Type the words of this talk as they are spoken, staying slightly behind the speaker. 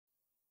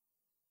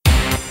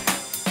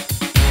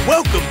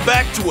Welcome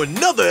back to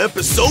another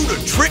episode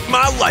of Trick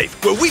My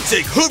Life, where we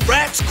take hood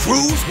rats,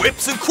 crews,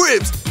 whips, and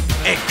cribs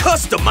and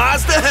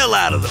customize the hell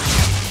out of them.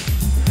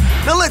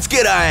 Now let's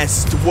get our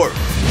asses to work.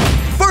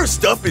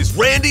 First up is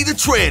Randy the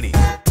Tranny.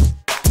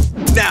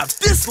 Now if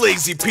this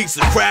lazy piece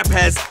of crap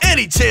has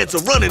any chance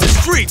of running the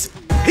streets,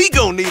 he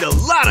gonna need a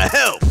lot of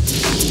help.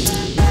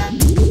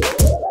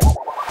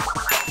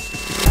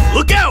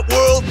 Look out,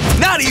 world!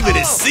 Not even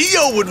his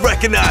CEO would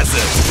recognize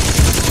him.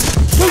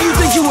 Who you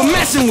think you were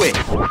messing with?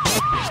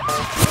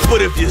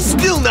 But if you're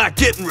still not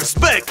getting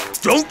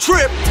respect, don't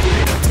trip.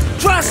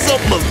 Try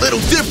something a little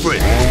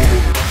different.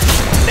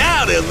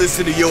 Now they'll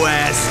listen to your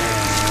ass.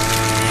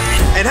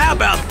 And how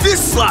about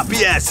this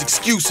sloppy-ass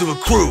excuse of a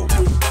crew?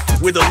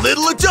 With a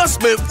little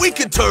adjustment, we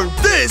can turn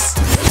this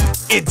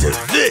into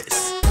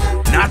this.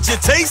 Not your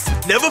taste?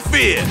 Never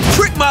fear.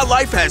 Trick My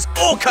Life has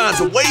all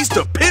kinds of ways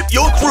to pimp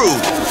your crew.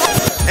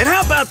 And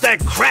how about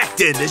that crack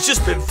den that's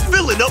just been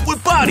filling up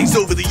with bodies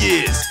over the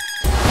years?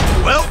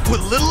 Well, with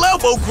a little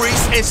elbow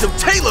grease and some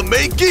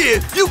tailor-made gear,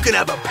 you can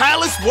have a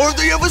palace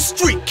worthy of a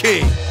street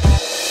king.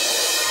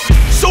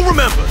 So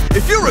remember,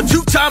 if you're a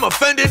two-time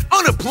offended,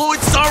 unemployed,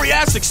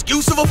 sorry-ass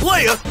excuse of a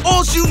player,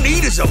 all you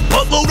need is a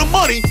buttload of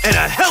money and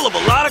a hell of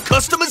a lot of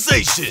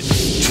customization.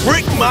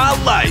 Trick My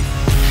Life.